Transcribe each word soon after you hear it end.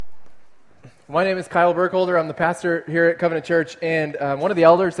My name is Kyle Burkholder. I'm the pastor here at Covenant Church and one of the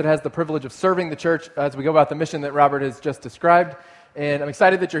elders that has the privilege of serving the church as we go about the mission that Robert has just described. And I'm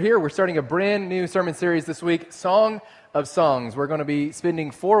excited that you're here. We're starting a brand new sermon series this week, Song of Songs. We're going to be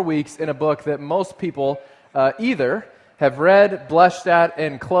spending 4 weeks in a book that most people either have read, blushed at,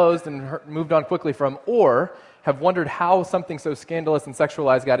 and closed and moved on quickly from, or have wondered how something so scandalous and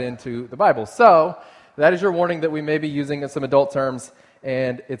sexualized got into the Bible. So that is your warning that we may be using some adult terms,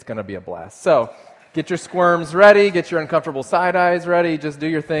 and it's going to be a blast. So get your squirms ready, get your uncomfortable side eyes ready, just do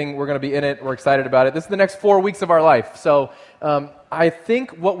your thing. We're going to be in it. We're excited about it. This is the next 4 weeks of our life. So I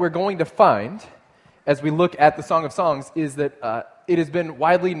think what we're going to find as we look at the Song of Songs is that it has been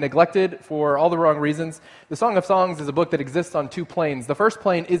widely neglected for all the wrong reasons. The Song of Songs is a book that exists on 2 planes. The first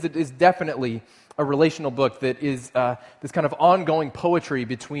plane is it is definitely a relational book that is this kind of ongoing poetry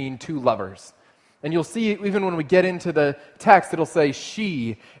between 2 lovers. And you'll see, even when we get into the text, it'll say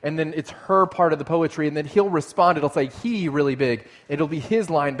she, and then it's her part of the poetry, and then he'll respond, it'll say he really big, it'll be his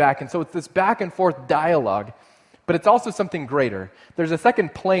line back, and so it's this back and forth dialogue, but it's also something greater. There's a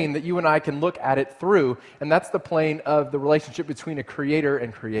second plane that you and I can look at it through, and that's the plane of the relationship between a creator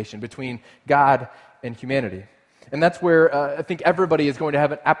and creation, between God and humanity. And that's where I think everybody is going to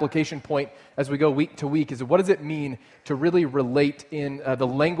have an application point as we go week to week, is what does it mean to really relate in the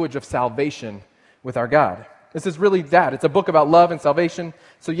language of salvation with our God. This is really that. It's a book about love and salvation.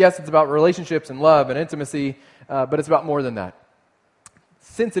 So yes, it's about relationships and love and intimacy, but it's about more than that.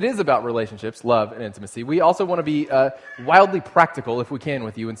 Since it is about relationships, love, and intimacy, we also want to be wildly practical if we can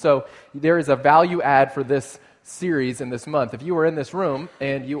with you. And so there is a value add for this series in this month. If you are in this room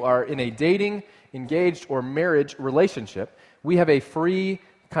and you are in a dating, engaged, or marriage relationship, we have a free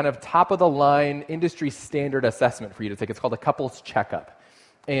kind of top-of-the-line industry standard assessment for you to take. It's called a couples checkup.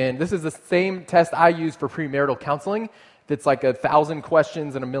 And this is the same test I use for premarital counseling. That's like 1,000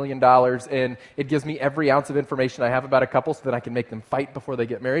 questions and $1 million, and it gives me every ounce of information I have about a couple so that I can make them fight before they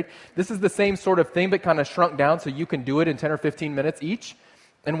get married. This is the same sort of thing, but kind of shrunk down so you can do it in 10 or 15 minutes each.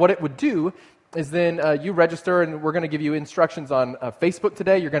 And what it would do is then you register, and we're going to give you instructions on Facebook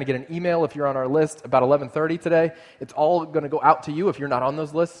today. You're going to get an email if you're on our list about 11:30 today. It's all going to go out to you. If you're not on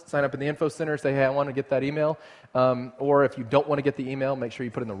those lists, sign up in the info center, say, hey, I want to get that email. Or if you don't want to get the email, make sure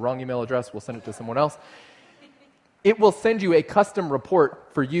you put in the wrong email address. We'll send it to someone else. It will send you a custom report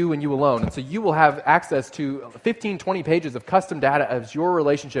for you and you alone. And so you will have access to 15, 20 pages of custom data as your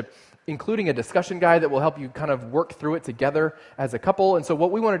relationship, including a discussion guide that will help you kind of work through it together as a couple. And so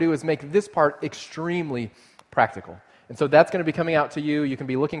what we want to do is make this part extremely practical. And so that's going to be coming out to you. You can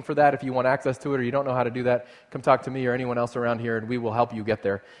be looking for that if you want access to it or you don't know how to do that. Come talk to me or anyone else around here, and we will help you get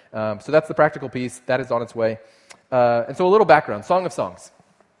there. So that's the practical piece. That is on its way. And so a little background, Song of Songs.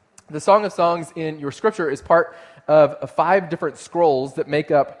 The Song of Songs in your scripture is part of 5 different scrolls that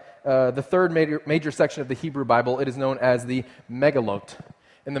make up the third major section of the Hebrew Bible. It is known as the Megillot.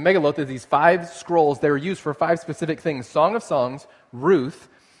 And the Megillot is these 5 scrolls that are used for 5 specific things: Song of Songs, Ruth,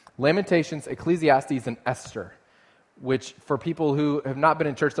 Lamentations, Ecclesiastes, and Esther. Which, for people who have not been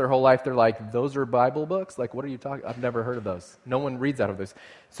in church their whole life, they're like, those are Bible books? Like, what are you talking? I've never heard of those. No one reads out of those.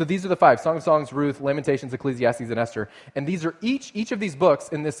 So these are the 5: Song of Songs, Ruth, Lamentations, Ecclesiastes, and Esther. And these are each of these books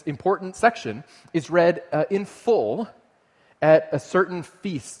in this important section is read in full at a certain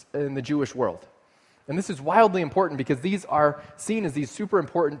feast in the Jewish world. And this is wildly important because these are seen as these super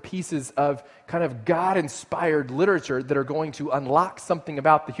important pieces of kind of God-inspired literature that are going to unlock something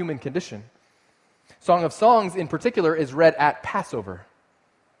about the human condition. Song of Songs, in particular, is read at Passover.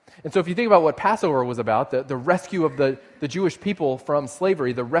 And so if you think about what Passover was about, the rescue of the Jewish people from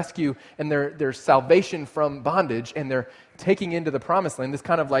slavery, the rescue and their salvation from bondage, and their taking into the promised land, this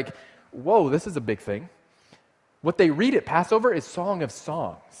kind of like, whoa, this is a big thing. What they read at Passover is Song of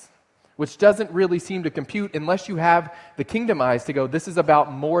Songs, which doesn't really seem to compute unless you have the kingdom eyes to go, this is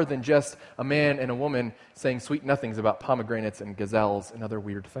about more than just a man and a woman saying sweet nothings about pomegranates and gazelles and other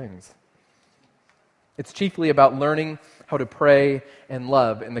weird things. It's chiefly about learning how to pray and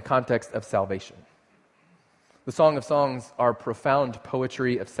love in the context of salvation. The Song of Songs are profound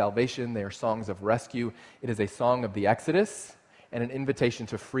poetry of salvation. They are songs of rescue. It is a song of the Exodus and an invitation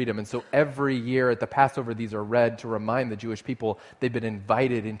to freedom. And so every year at the Passover, these are read to remind the Jewish people they've been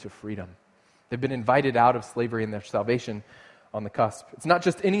invited into freedom. They've been invited out of slavery and their salvation on the cusp. It's not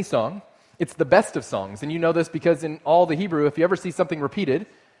just any song. It's the best of songs. And you know this because in all the Hebrew, if you ever see something repeated,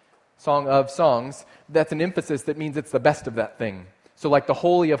 Song of Songs, that's an emphasis that means it's the best of that thing. So like the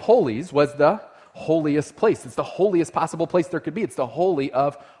Holy of Holies was the holiest place. It's the holiest possible place there could be. It's the Holy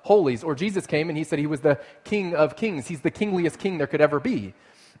of Holies. Or Jesus came and he said he was the King of Kings. He's the kingliest king there could ever be.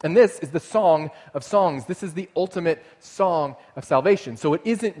 And this is the Song of Songs. This is the ultimate song of salvation. So it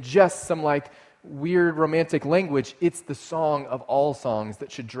isn't just some like weird romantic language. It's the song of all songs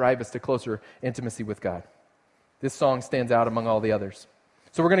that should drive us to closer intimacy with God. This song stands out among all the others.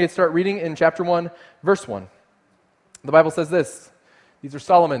 So we're going to start reading in chapter 1, verse 1. The Bible says this. These are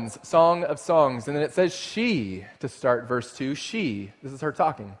Solomon's Song of Songs. And then it says she to start verse 2. She, this is her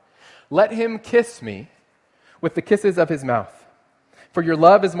talking. Let him kiss me with the kisses of his mouth. For your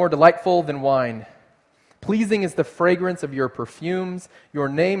love is more delightful than wine. Pleasing is the fragrance of your perfumes. Your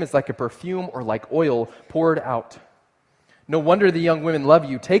name is like a perfume or like oil poured out. No wonder the young women love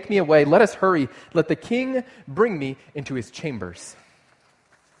you. Take me away. Let us hurry. Let the king bring me into his chambers.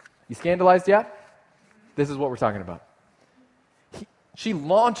 You scandalized yet? This is what we're talking about. She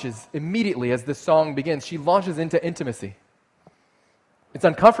launches immediately as this song begins. She launches into intimacy. It's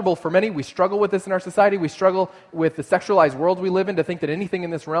uncomfortable for many. We struggle with this in our society. We struggle with the sexualized world we live in to think that anything in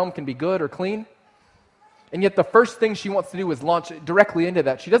this realm can be good or clean. And yet the first thing she wants to do is launch directly into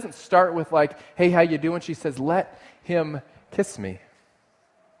that. She doesn't start with like, hey, how you doing? She says, let him kiss me.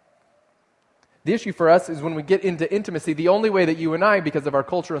 The issue for us is when we get into intimacy, the only way that you and I, because of our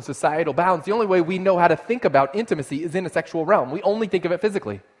culture and societal bounds, the only way we know how to think about intimacy is in a sexual realm. We only think of it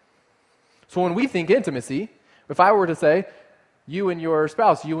physically. So when we think intimacy, if I were to say, you and your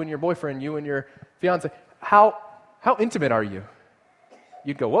spouse, you and your boyfriend, you and your fiance, how intimate are you?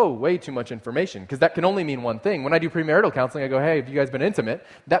 You'd go, whoa, way too much information, because that can only mean one thing. When I do premarital counseling, I go, hey, have you guys been intimate?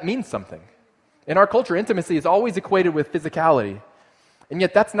 That means something. In our culture, intimacy is always equated with physicality. And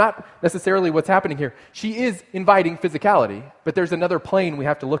yet that's not necessarily what's happening here. She is inviting physicality, but there's another plane we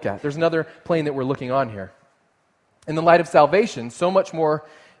have to look at. There's another plane that we're looking on here. In the light of salvation, so much more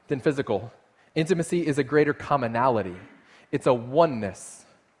than physical, intimacy is a greater commonality. It's a oneness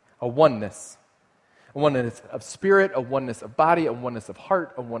of spirit, a oneness of body, a oneness of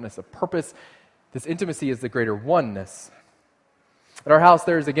heart, a oneness of purpose. This intimacy is the greater oneness. At our house,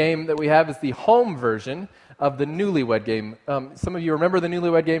 there's a game that we have. It's the home version of the Newlywed Game. Some of you remember the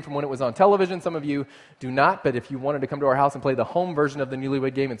Newlywed Game from when it was on television. Some of you do not, but if you wanted to come to our house and play the home version of the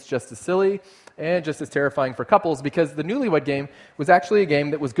Newlywed Game, it's just as silly and just as terrifying for couples, because the Newlywed Game was actually a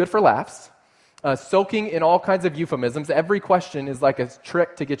game that was good for laughs, soaking in all kinds of euphemisms. Every question is like a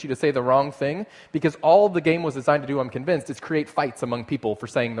trick to get you to say the wrong thing, because all the game was designed to do, I'm convinced, is create fights among people for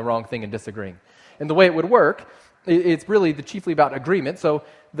saying the wrong thing and disagreeing. And the way it would work, it's really chiefly about agreement. So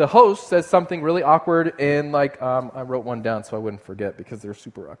the host says something really awkward, and I wrote one down so I wouldn't forget because they're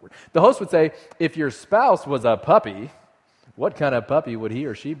super awkward. The host would say, if your spouse was a puppy, what kind of puppy would he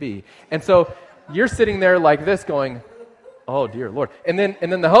or she be? And so you're sitting there like this going, oh, dear Lord. And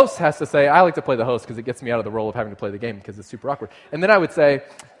then the host has to say, I like to play the host because it gets me out of the role of having to play the game because it's super awkward. And then I would say,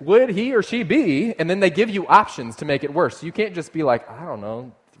 would he or she be? And then they give you options to make it worse. So you can't just be like, I don't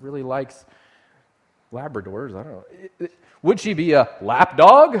know, really likes Labradors. I don't know. Would she be a lap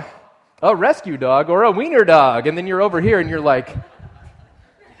dog, a rescue dog, or a wiener dog? And then you're over here and you're like,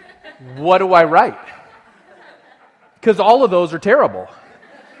 what do I write? Because all of those are terrible.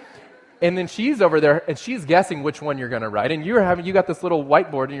 And then she's over there, and she's guessing which one you're going to write. And you got this little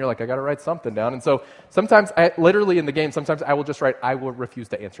whiteboard, and you're like, I got to write something down. And so sometimes, literally in the game, sometimes I will just write, I will refuse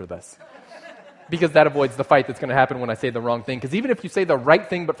to answer this. Because that avoids the fight that's going to happen when I say the wrong thing. Because even if you say the right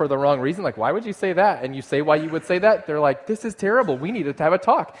thing, but for the wrong reason, like, why would you say that? And you say why you would say that, they're like, this is terrible. We need to have a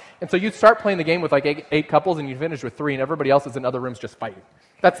talk. And so you start playing the game with like eight couples, and you finish with 3, and everybody else is in other rooms just fighting.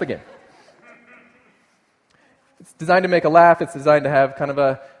 That's the game. It's designed to make a laugh. It's designed to have kind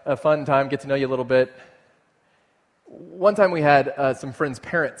of a fun time, get to know you a little bit. One time we had some friends'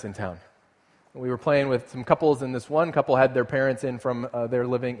 parents in town. We were playing with some couples, and this one couple had their parents in from their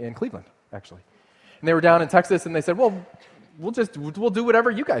living in Cleveland, actually. And they were down in Texas, and they said, well, we'll do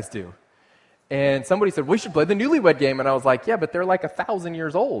whatever you guys do. And somebody said, we should play the Newlywed Game. And I was like, yeah, but they're like 1,000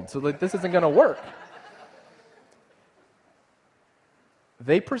 years old, so this isn't going to work.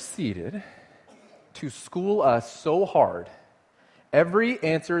 They proceeded to school us so hard. Every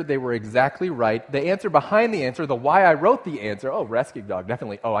answer, they were exactly right. The answer behind the answer, the why I wrote the answer, oh, rescue dog,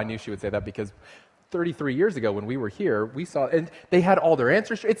 definitely. Oh, I knew she would say that because 33 years ago when we were here, we saw, and they had all their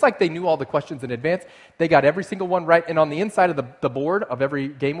answers. It's like they knew all the questions in advance. They got every single one right. And on the inside of the board of every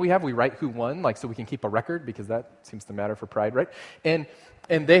game we have, we write who won, like so we can keep a record because that seems to matter for pride, right? And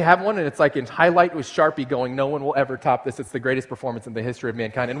they have one, and it's like in highlight with Sharpie going, no one will ever top this. It's the greatest performance in the history of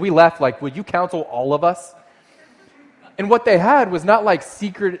mankind. And we left like, would you counsel all of us? And what they had was not like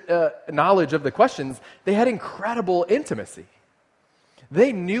secret knowledge of the questions. They had incredible intimacy.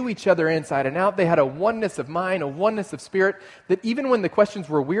 They knew each other inside and out. They had a oneness of mind, a oneness of spirit, that even when the questions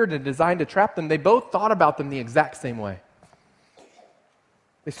were weird and designed to trap them, they both thought about them the exact same way.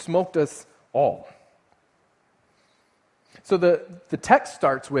 They smoked us all. So the text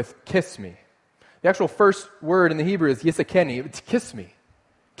starts with kiss me. The actual first word in the Hebrew is yisakeni. It's kiss me.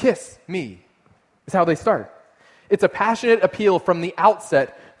 Kiss me is how they start. It's a passionate appeal from the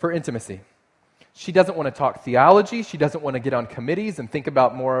outset for intimacy. She doesn't want to talk theology. She doesn't want to get on committees and think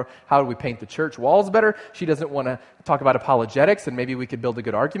about more how do we paint the church walls better. She doesn't want to talk about apologetics and maybe we could build a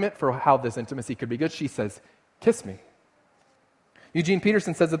good argument for how this intimacy could be good. She says, kiss me. Eugene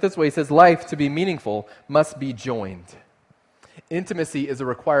Peterson says it this way. He says, life to be meaningful must be joined. Intimacy is a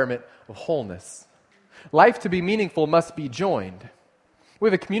requirement of wholeness. Life to be meaningful must be joined. We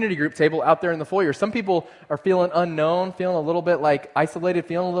have a community group table out there in the foyer. Some people are feeling unknown, feeling a little bit like isolated,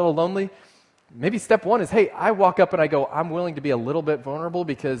 feeling a little lonely. Maybe step one is, hey, I walk up and I go, I'm willing to be a little bit vulnerable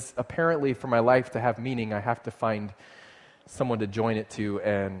because apparently for my life to have meaning, I have to find someone to join it to,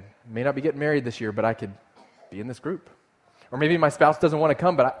 and may not be getting married this year, but I could be in this group. Or maybe my spouse doesn't want to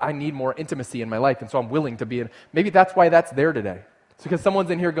come, but I need more intimacy in my life, and so I'm willing to be in. Maybe that's why that's there today. It's because someone's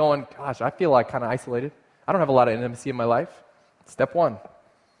in here going, gosh, I feel like kind of isolated. I don't have a lot of intimacy in my life. Step one.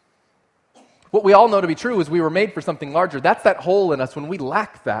 What we all know to be true is we were made for something larger. That's that hole in us. When we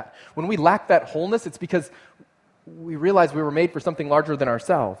lack that wholeness, it's because we realize we were made for something larger than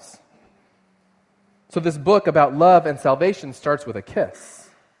ourselves. So this book about love and salvation starts with a kiss,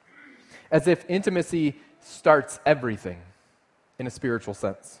 as if intimacy starts everything in a spiritual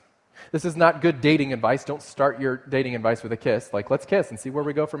sense. This is not good dating advice. Don't start your dating advice with a kiss. Like, let's kiss and see where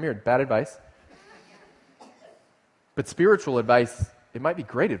we go from here. Bad advice. But spiritual advice, it might be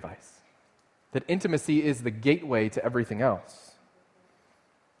great advice. That intimacy is the gateway to everything else.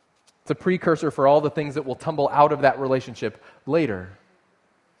 It's a precursor for all the things that will tumble out of that relationship later.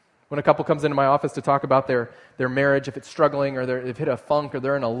 When a couple comes into my office to talk about their marriage, if it's struggling or they've hit a funk or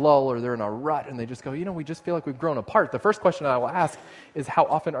they're in a lull or they're in a rut and they just go, we just feel like we've grown apart. The first question I will ask is, how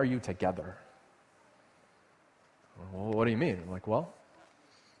often are you together? Well, what do you mean? I'm like, well,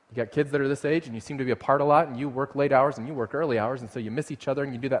 you got kids that are this age and you seem to be apart a lot and you work late hours and you work early hours and so you miss each other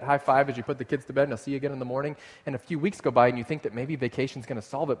and you do that high five as you put the kids to bed and I'll see you again in the morning, and a few weeks go by and you think that maybe vacation's going to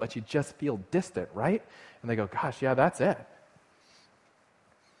solve it, but you just feel distant, right? And they go, gosh, yeah, that's it.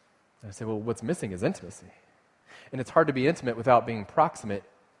 And I say, well, what's missing is intimacy. And it's hard to be intimate without being proximate,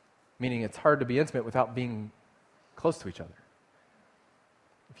 meaning it's hard to be intimate without being close to each other.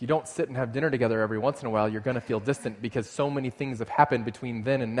 If you don't sit and have dinner together every once in a while, you're going to feel distant because so many things have happened between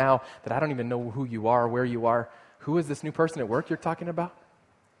then and now that I don't even know who you are, where you are. Who is this new person at work you're talking about?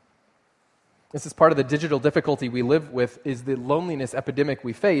 This is part of the digital difficulty we live with, is the loneliness epidemic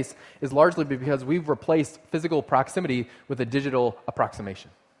we face is largely because we've replaced physical proximity with a digital approximation.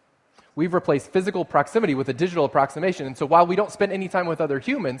 We've replaced physical proximity with a digital approximation. And so while we don't spend any time with other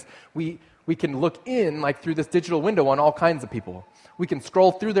humans, we can look in like through this digital window on all kinds of people. We can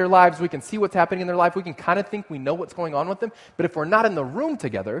scroll through their lives. We can see what's happening in their life. We can kind of think we know what's going on with them. But if we're not in the room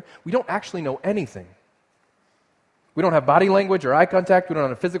together, we don't actually know anything. We don't have body language or eye contact. We don't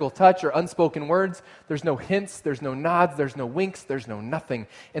have a physical touch or unspoken words. There's no hints. There's no nods. There's no winks. There's no nothing.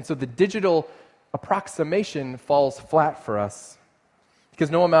 And so the digital approximation falls flat for us because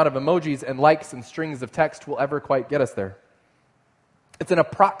no amount of emojis and likes and strings of text will ever quite get us there. It's an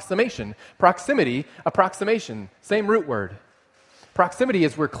approximation. Proximity, approximation, same root word. Proximity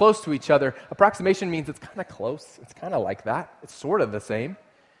is we're close to each other. Approximation means it's kind of close. It's kind of like that. It's sort of the same.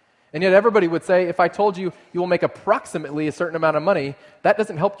 And yet everybody would say, if I told you you will make approximately a certain amount of money, that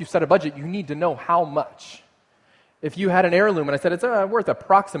doesn't help you set a budget. You need to know how much. If you had an heirloom and I said it's worth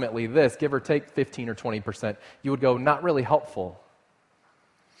approximately this, give or take 15 or 20%, you would go, not really helpful.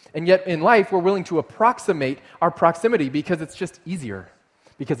 And yet in life, we're willing to approximate our proximity because it's just easier,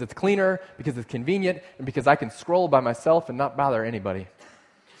 because it's cleaner, because it's convenient, and because I can scroll by myself and not bother anybody.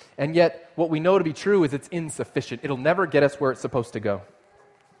 And yet, what we know to be true is it's insufficient. It'll never get us where it's supposed to go.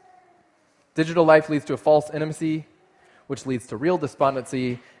 Digital life leads to a false intimacy, which leads to real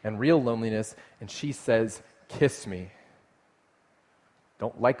despondency and real loneliness. And she says, kiss me.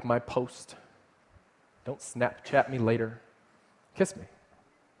 Don't like my post. Don't Snapchat me later. Kiss me.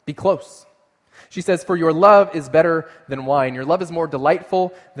 Be close. She says, for your love is better than wine. Your love is more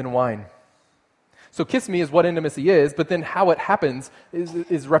delightful than wine. So kiss me is what intimacy is, but then how it happens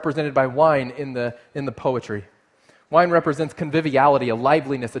is represented by wine in the poetry. Wine represents conviviality, a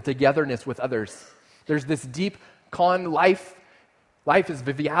liveliness, a togetherness with others. There's this deep life. Life is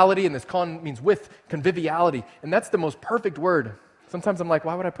viviality, and this means with, conviviality. And that's the most perfect word. Sometimes I'm like,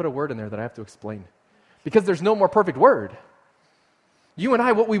 why would I put a word in there that I have to explain? Because there's no more perfect word. You and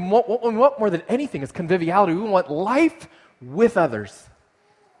I, what we want more than anything is conviviality. We want life with others.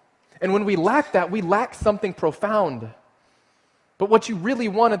 And when we lack that, we lack something profound. But what you really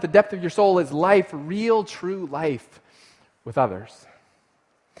want at the depth of your soul is life, real, true life with others.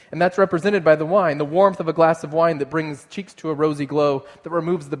 And that's represented by the wine, the warmth of a glass of wine that brings cheeks to a rosy glow, that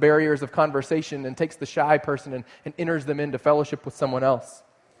removes the barriers of conversation and takes the shy person and enters them into fellowship with someone else.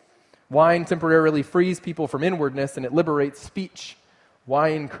 Wine temporarily frees people from inwardness and it liberates speech.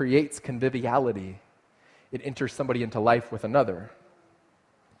 Wine creates conviviality. It enters somebody into life with another.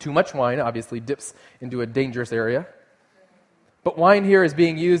 Too much wine obviously dips into a dangerous area. But wine here is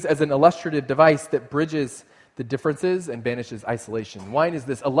being used as an illustrative device that bridges the differences and banishes isolation. Wine is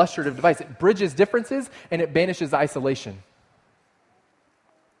this illustrative device. It bridges differences and it banishes isolation.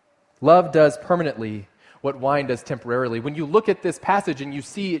 Love does permanently what wine does temporarily. When you look at this passage and you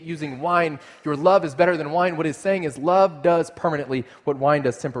see it using wine, your love is better than wine. What it's saying is love does permanently what wine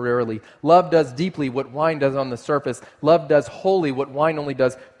does temporarily. Love does deeply what wine does on the surface. Love does wholly what wine only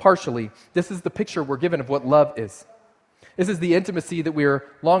does partially. This is the picture we're given of what love is. This is the intimacy that we're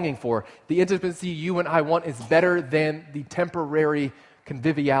longing for. The intimacy you and I want is better than the temporary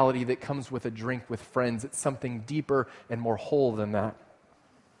conviviality that comes with a drink with friends. It's something deeper and more whole than that.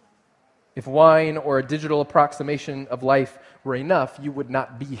 If wine or a digital approximation of life were enough, you would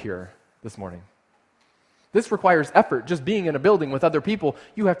not be here this morning. This requires effort. Just being in a building with other people,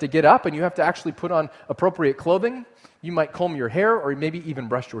 you have to get up and you have to actually put on appropriate clothing. You might comb your hair or maybe even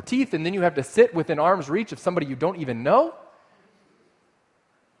brush your teeth, and then you have to sit within arm's reach of somebody you don't even know.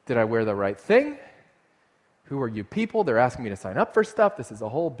 Did I wear the right thing? Who are you people? They're asking me to sign up for stuff. This is a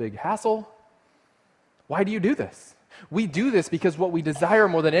whole big hassle. Why do you do this? We do this because what we desire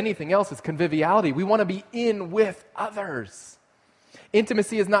more than anything else is conviviality. We want to be in with others.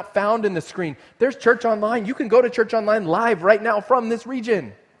 Intimacy is not found in the screen. There's church online. You can go to church online live right now from this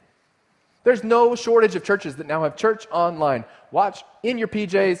region. There's no shortage of churches that now have church online. Watch in your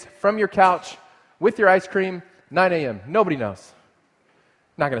PJs, from your couch, with your ice cream, 9 a.m. Nobody knows.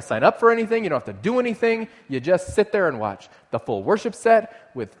 Not going to sign up for anything. You don't have to do anything. You just sit there and watch the full worship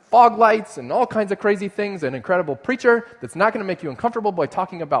set with fog lights and all kinds of crazy things, an incredible preacher that's not going to make you uncomfortable by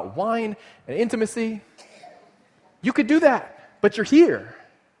talking about wine and intimacy. You could do that, but you're here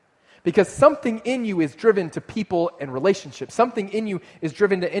because something in you is driven to people and relationships. Something in you is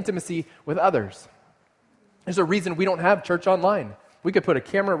driven to intimacy with others. There's a reason we don't have church online. We could put a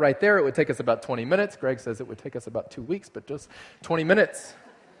camera right there. It would take us about 20 minutes. Greg says it would take us about 2 weeks, but just 20 minutes.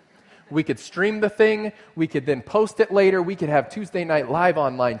 We could stream the thing. We could then post it later. We could have Tuesday night live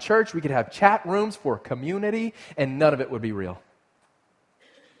online church. We could have chat rooms for community, and none of it would be real.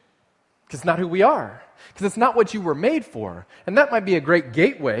 Because it's not who we are. Because it's not what you were made for. And that might be a great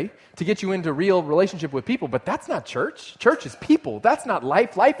gateway to get you into real relationship with people, but that's not church. Church is people. That's not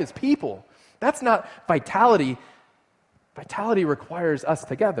life. Life is people. That's not vitality. Vitality requires us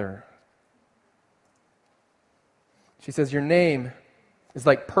together. She says, your name is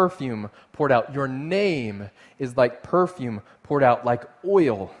like perfume poured out. Your name is like perfume poured out, like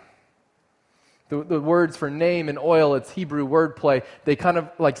oil. The words for name and oil, it's Hebrew wordplay. They kind of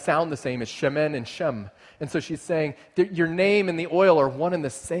like sound the same as shemen and shem. And so she's saying that your name and the oil are one and the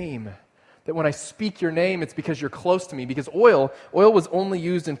same. That when I speak your name, it's because you're close to me. Because oil was only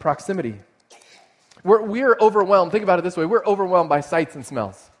used in proximity. We're overwhelmed. Think about it this way. We're overwhelmed by sights and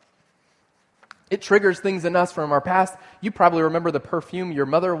smells. It triggers things in us from our past. You probably remember the perfume your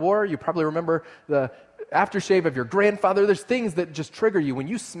mother wore. You probably remember the aftershave of your grandfather. There's things that just trigger you. When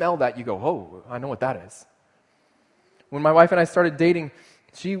you smell that, you go, oh, I know what that is. When my wife and I started dating,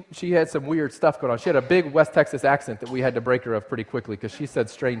 she had some weird stuff going on. She had a big West Texas accent that we had to break her of pretty quickly because she said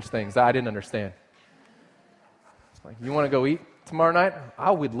strange things that I didn't understand. It's like, you want to go eat tomorrow night?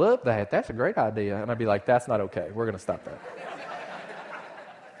 I would love that. That's a great idea. And I'd be like, that's not okay. We're going to stop that.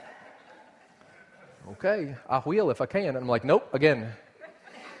 Okay, I will if I can. And I'm like, nope, again.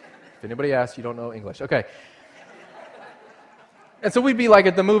 If anybody asks, you don't know English. Okay. And so we'd be like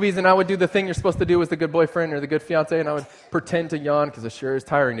at the movies, and I would do the thing you're supposed to do as the good boyfriend or the good fiance, and I would pretend to yawn because it sure is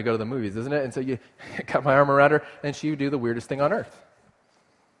tiring to go to the movies, isn't it? And so you got my arm around her, and she would do the weirdest thing on earth.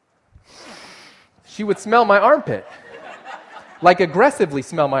 She would smell my armpit, like aggressively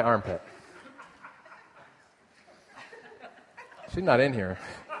smell my armpit. She's not in here.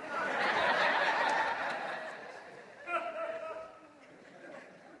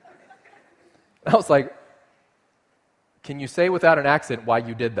 I was like, can you say without an accent why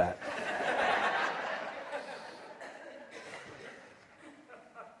you did that?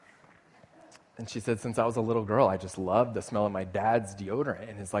 And she said, since I was a little girl, I just loved the smell of my dad's deodorant.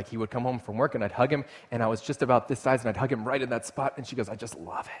 And it's like he would come home from work and I'd hug him, and I was just about this size, and I'd hug him right in that spot. And she goes, I just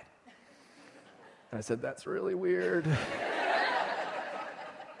love it. And I said, that's really weird.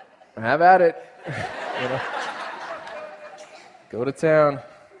 Have at it. You know? Go to town.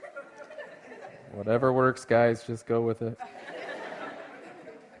 Whatever works, guys, just go with it.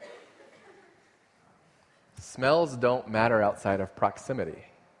 Smells don't matter outside of proximity.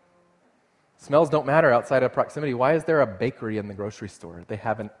 Smells don't matter outside of proximity. Why is there a bakery in the grocery store? They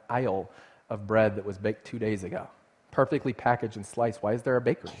have an aisle of bread that was baked 2 days ago, perfectly packaged and sliced. Why is there a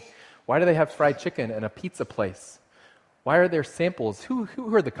bakery? Why do they have fried chicken and a pizza place? Why are there samples? Who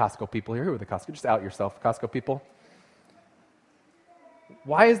are the Costco people here? Who are the Costco? Just out yourself, Costco people.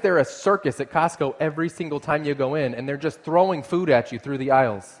 Why is there a circus at Costco every single time you go in and they're just throwing food at you through the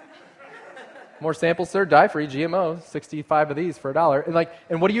aisles? More samples, sir. Dye-free, GMO. 65 of these for $1.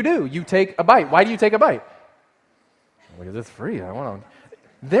 And what do? You take a bite. Why do you take a bite? Because it's free. I want to.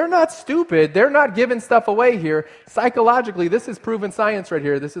 They're not stupid. They're not giving stuff away here. Psychologically, this is proven science right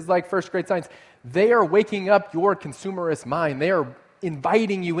here. This is like first grade science. They are waking up your consumerist mind. They are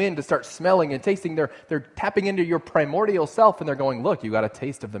inviting you in to start smelling and tasting. They're tapping into your primordial self, and they're going, look, you got a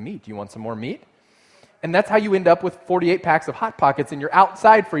taste of the meat. You want some more meat? And that's how you end up with 48 packs of Hot Pockets in your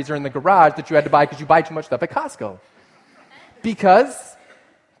outside freezer in the garage that you had to buy because you buy too much stuff at Costco. Because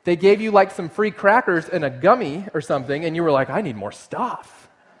they gave you like some free crackers and a gummy or something, and you were like, I need more stuff.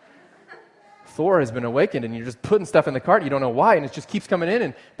 Thor has been awakened, and you're just putting stuff in the cart. You don't know why, and it just keeps coming in.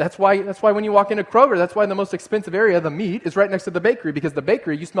 And that's why when you walk into Kroger, that's why the most expensive area, the meat, is right next to the bakery, because the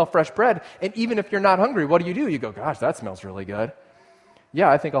bakery, you smell fresh bread. And even if you're not hungry, what do? You go, gosh, that smells really good.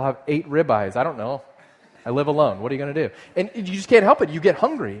 Yeah, I think I'll have 8 ribeyes. I don't know. I live alone. What are you going to do? And you just can't help it. You get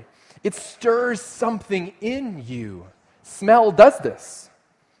hungry. It stirs something in you. Smell does this.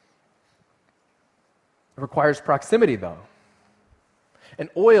 It requires proximity, though. And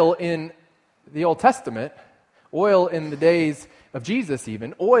oil in the Old Testament, oil in the days of Jesus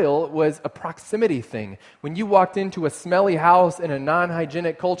even, oil was a proximity thing. When you walked into a smelly house in a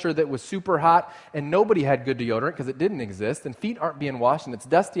non-hygienic culture that was super hot and nobody had good deodorant because it didn't exist, and feet aren't being washed and it's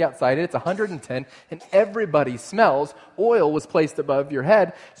dusty outside, it's 110 and everybody smells, oil was placed above your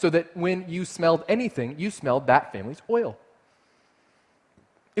head so that when you smelled anything, you smelled that family's oil.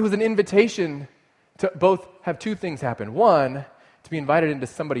 It was an invitation to both have two things happen. One, to be invited into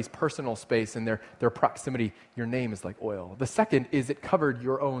somebody's personal space and their proximity, your name is like oil. The second is it covered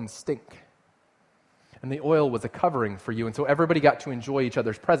your own stink. And the oil was a covering for you, and so everybody got to enjoy each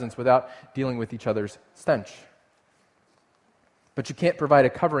other's presence without dealing with each other's stench. But you can't provide a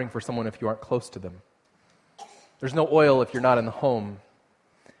covering for someone if you aren't close to them. There's no oil if you're not in the home.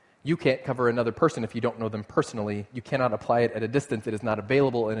 You can't cover another person if you don't know them personally. You cannot apply it at a distance. It is not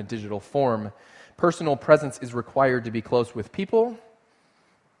available in a digital form. Personal presence is required to be close with people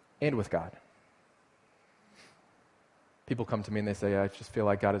and with God. People come to me and they say, I just feel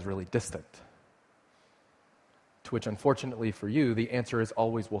like God is really distant. To which, unfortunately for you, the answer is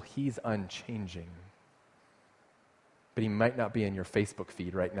always, well, he's unchanging. But he might not be in your Facebook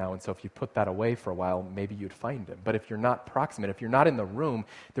feed right now, and so if you put that away for a while, maybe you'd find him. But if you're not proximate, if you're not in the room,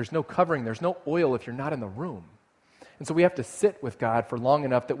 there's no covering, there's no oil if you're not in the room. And so we have to sit with God for long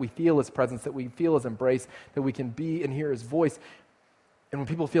enough that we feel his presence, that we feel his embrace, that we can be and hear his voice. And when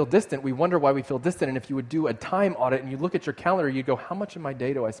people feel distant, we wonder why we feel distant. And if you would do a time audit and you look at your calendar, you go, how much of my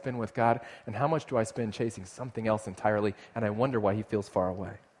day do I spend with God, and how much do I spend chasing something else entirely? And I wonder why he feels far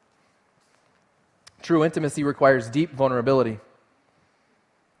away. True intimacy requires deep vulnerability.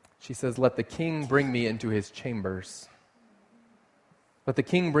 She says, let the king bring me into his chambers. Let the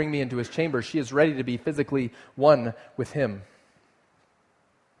king bring me into his chambers. She is ready to be physically one with him.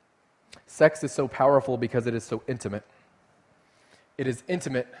 Sex is so powerful because it is so intimate. It is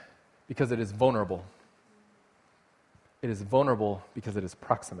intimate because it is vulnerable. It is vulnerable because it is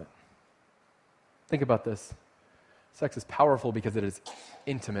proximate. Think about this. Sex is powerful because it is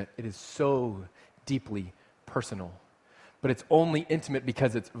intimate. It is so deeply personal. But it's only intimate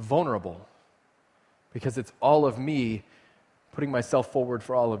because it's vulnerable. Because it's all of me putting myself forward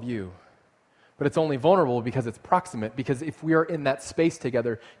for all of you. But it's only vulnerable because it's proximate, because if we are in that space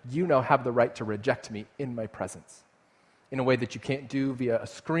together, you now have the right to reject me in my presence in a way that you can't do via a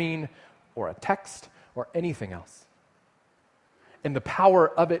screen or a text or anything else. And the power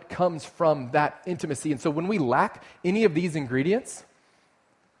of it comes from that intimacy. And so when we lack any of these ingredients,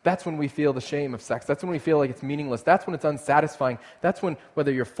 that's when we feel the shame of sex. That's when we feel like it's meaningless. That's when it's unsatisfying. That's when,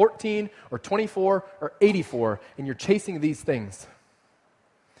 whether you're 14 or 24 or 84 and you're chasing these things,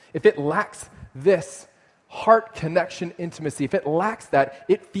 if it lacks this heart connection intimacy, if it lacks that,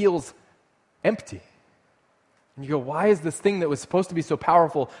 it feels empty. And you go, why is this thing that was supposed to be so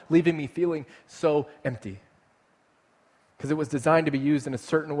powerful leaving me feeling so empty? Because it was designed to be used in a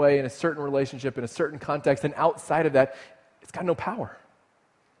certain way, in a certain relationship, in a certain context, and outside of that, it's got no power.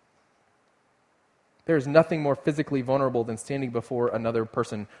 There is nothing more physically vulnerable than standing before another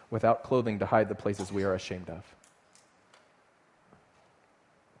person without clothing to hide the places we are ashamed of.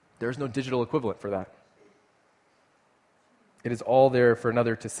 There is no digital equivalent for that. It is all there for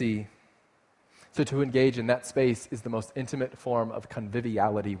another to see. So to engage in that space is the most intimate form of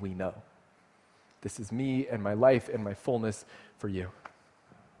conviviality we know. This is me and my life and my fullness for you.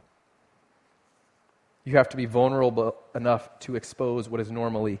 You have to be vulnerable enough to expose what is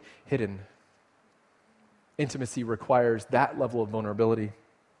normally hidden. Intimacy requires that level of vulnerability.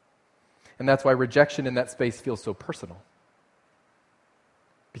 And that's why rejection in that space feels so personal.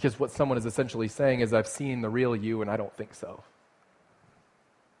 Because what someone is essentially saying is, I've seen the real you and I don't think so.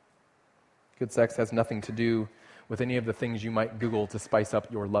 Good sex has nothing to do with any of the things you might Google to spice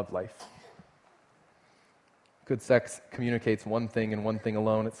up your love life. Good sex communicates one thing and one thing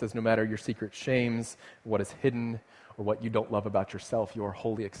alone. It says no matter your secret shames, what is hidden, or what you don't love about yourself, you are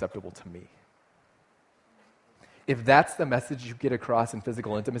wholly acceptable to me. If that's the message you get across in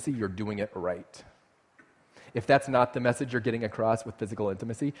physical intimacy, you're doing it right. If that's not the message you're getting across with physical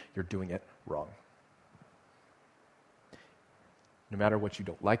intimacy, you're doing it wrong. No matter what you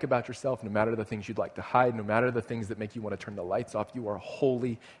don't like about yourself, no matter the things you'd like to hide, no matter the things that make you want to turn the lights off, you are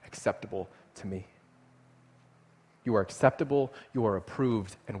wholly acceptable to me. You are acceptable, you are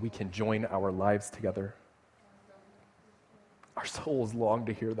approved, and we can join our lives together. Our souls long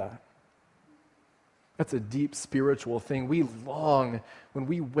to hear that. That's a deep spiritual thing. We long, when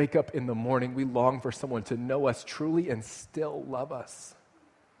we wake up in the morning, we long for someone to know us truly and still love us.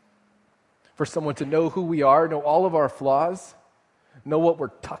 For someone to know who we are, know all of our flaws, know what we're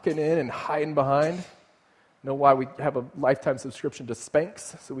tucking in and hiding behind, know why we have a lifetime subscription to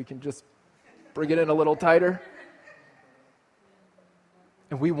Spanx so we can just bring it in a little tighter.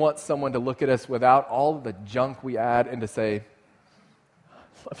 And we want someone to look at us without all the junk we add and to say,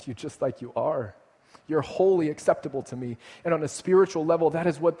 I love you just like you are. You're wholly acceptable to me. And on a spiritual level, that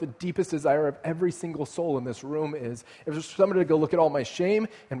is what the deepest desire of every single soul in this room is. If there's somebody to go look at all my shame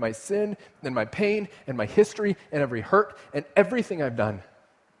and my sin and my pain and my history and every hurt and everything I've done,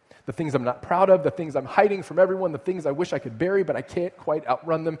 the things I'm not proud of, the things I'm hiding from everyone, the things I wish I could bury, but I can't quite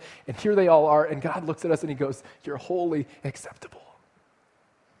outrun them. And here they all are, and God looks at us and he goes, you're wholly acceptable.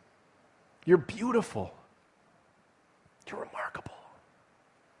 You're beautiful. You're remarkable.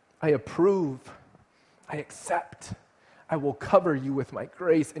 I approve. I accept. I will cover you with my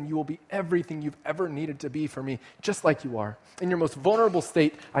grace, and you will be everything you've ever needed to be for me, just like you are. In your most vulnerable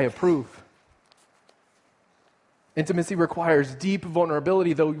state, I approve. Intimacy requires deep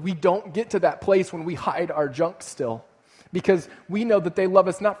vulnerability, though we don't get to that place when we hide our junk still, because we know that they love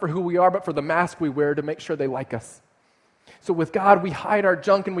us not for who we are, but for the mask we wear to make sure they like us. So with God, we hide our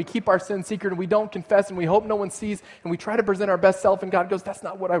junk and we keep our sin secret and we don't confess and we hope no one sees and we try to present our best self and God goes, that's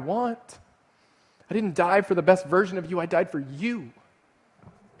not what I want. I didn't die for the best version of you, I died for you.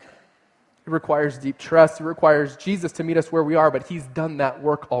 It requires deep trust. It requires Jesus to meet us where we are, but he's done that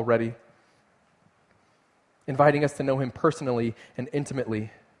work already, inviting us to know him personally and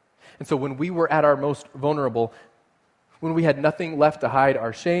intimately. And so when we were at our most vulnerable, when we had nothing left to hide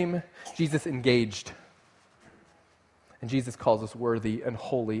our shame, Jesus engaged. And Jesus calls us worthy and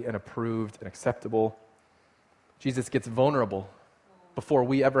holy and approved and acceptable. Jesus gets vulnerable before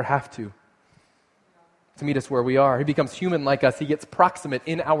we ever have to meet us where we are. He becomes human like us. He gets proximate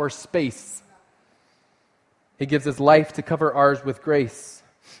in our space. He gives his life to cover ours with grace.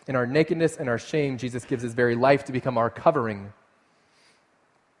 In our nakedness and our shame, Jesus gives his very life to become our covering.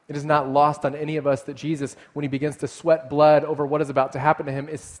 It is not lost on any of us that Jesus, when he begins to sweat blood over what is about to happen to him,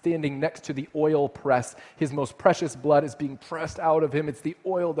 is standing next to the oil press. His most precious blood is being pressed out of him. It's the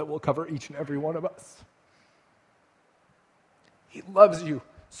oil that will cover each and every one of us. He loves you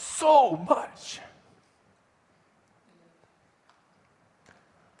so much.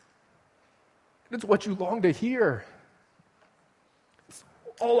 It's what you long to hear. It's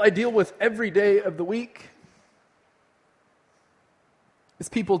all I deal with every day of the week. Is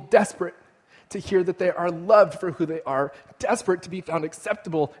people desperate to hear that they are loved for who they are, desperate to be found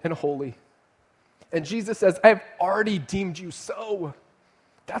acceptable and holy. And Jesus says, I have already deemed you so.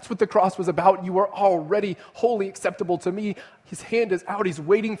 That's what the cross was about. You are already wholly acceptable to me. His hand is out. He's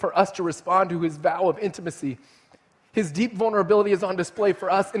waiting for us to respond to his vow of intimacy. His deep vulnerability is on display for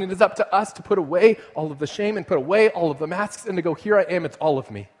us, and it is up to us to put away all of the shame and put away all of the masks and to go, here I am, it's all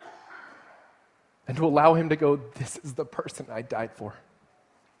of me. And to allow him to go, this is the person I died for.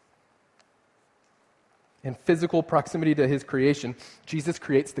 In physical proximity to his creation, Jesus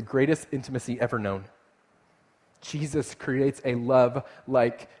creates the greatest intimacy ever known. Jesus creates a love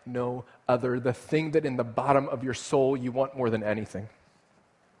like no other, the thing that in the bottom of your soul you want more than anything.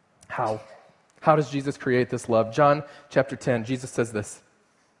 How? How does Jesus create this love? John chapter 10, Jesus says this.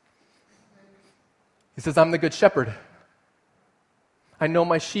 He says, I'm the good shepherd. I know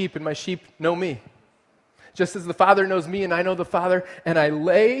my sheep, and my sheep know me. Just as the Father knows me, and I know the Father, and I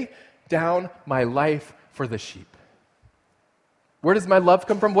lay down my life for the sheep. Where does my love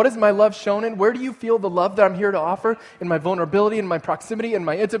come from? What is my love shown in? Where do you feel the love that I'm here to offer? In my vulnerability, in my proximity, in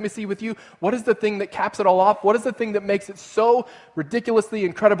my intimacy with you? What is the thing that caps it all off? What is the thing that makes it so ridiculously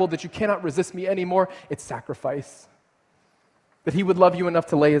incredible that you cannot resist me anymore? It's sacrifice. That he would love you enough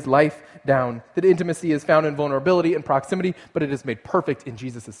to lay his life down. That intimacy is found in vulnerability and proximity, but it is made perfect in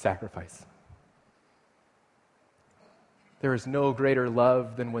Jesus' sacrifice. There is no greater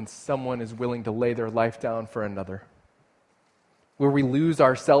love than when someone is willing to lay their life down for another. Where we lose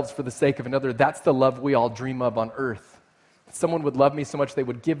ourselves for the sake of another, that's the love we all dream of on earth. Someone would love me so much they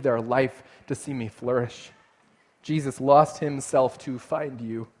would give their life to see me flourish. Jesus lost himself to find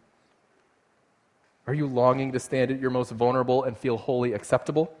you. Are you longing to stand at your most vulnerable and feel wholly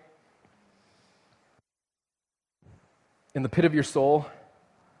acceptable? In the pit of your soul,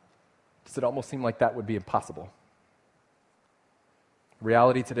 does it almost seem like that would be impossible?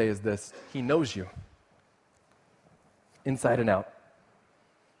 Reality today is this: he knows you inside and out,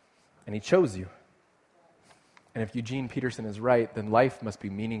 and he chose you. And if Eugene Peterson is right, then life must be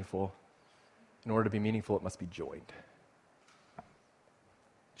meaningful. In order to be meaningful, it must be joined.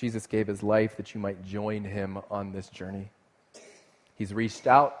 Jesus gave his life that you might join him on this journey. He's reached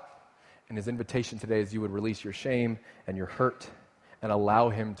out, and his invitation today is you would release your shame and your hurt and allow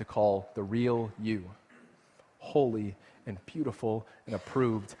him to call the real you holy and beautiful and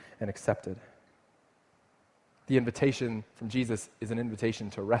approved and accepted. The invitation from Jesus is an invitation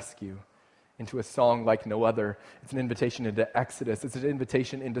to rescue, into a song like no other. It's an invitation into exodus. It's an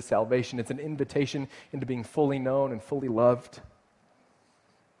invitation into salvation. It's an invitation into being fully known and fully loved.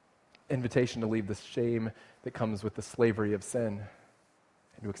 Invitation to leave the shame that comes with the slavery of sin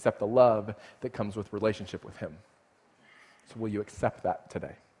and to accept the love that comes with relationship with him. So will you accept that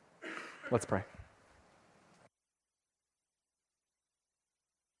today? Let's pray.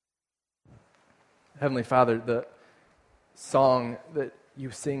 Heavenly Father, the song that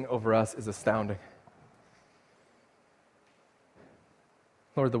you sing over us is astounding.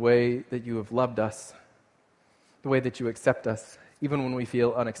 Lord, the way that you have loved us, the way that you accept us, even when we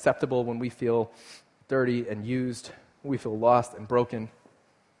feel unacceptable, when we feel dirty and used, when we feel lost and broken,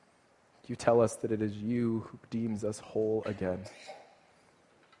 you tell us that it is you who redeems us whole again.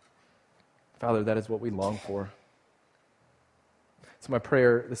 Father, that is what we long for. So my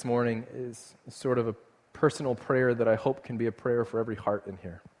prayer this morning is sort of a personal prayer that I hope can be a prayer for every heart in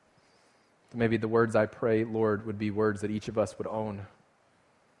here. Maybe the words I pray, Lord, would be words that each of us would own.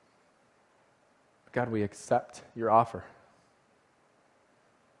 God, we accept your offer.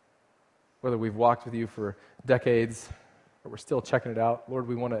 Whether we've walked with you for decades or we're still checking it out, Lord,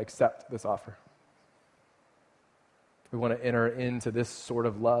 we want to accept this offer. We want to enter into this sort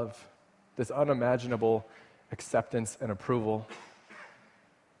of love, this unimaginable acceptance and approval.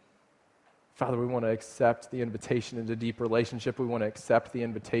 Father, we want to accept the invitation into deep relationship. We want to accept the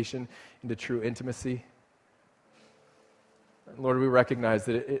invitation into true intimacy. And Lord, we recognize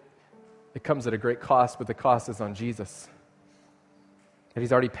that it comes at a great cost, but the cost is on Jesus. That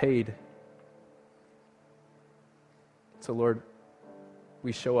he's already paid. So Lord,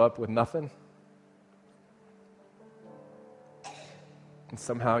 we show up with nothing. And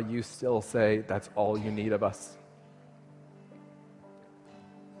somehow you still say that's all you need of us.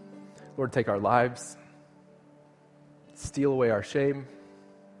 Lord, take our lives, steal away our shame.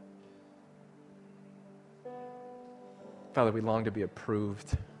 Father, we long to be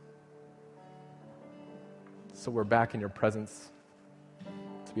approved. So we're back in your presence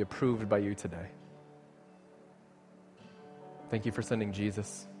to be approved by you today. Thank you for sending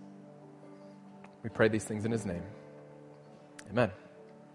Jesus. We pray these things in his name. Amen.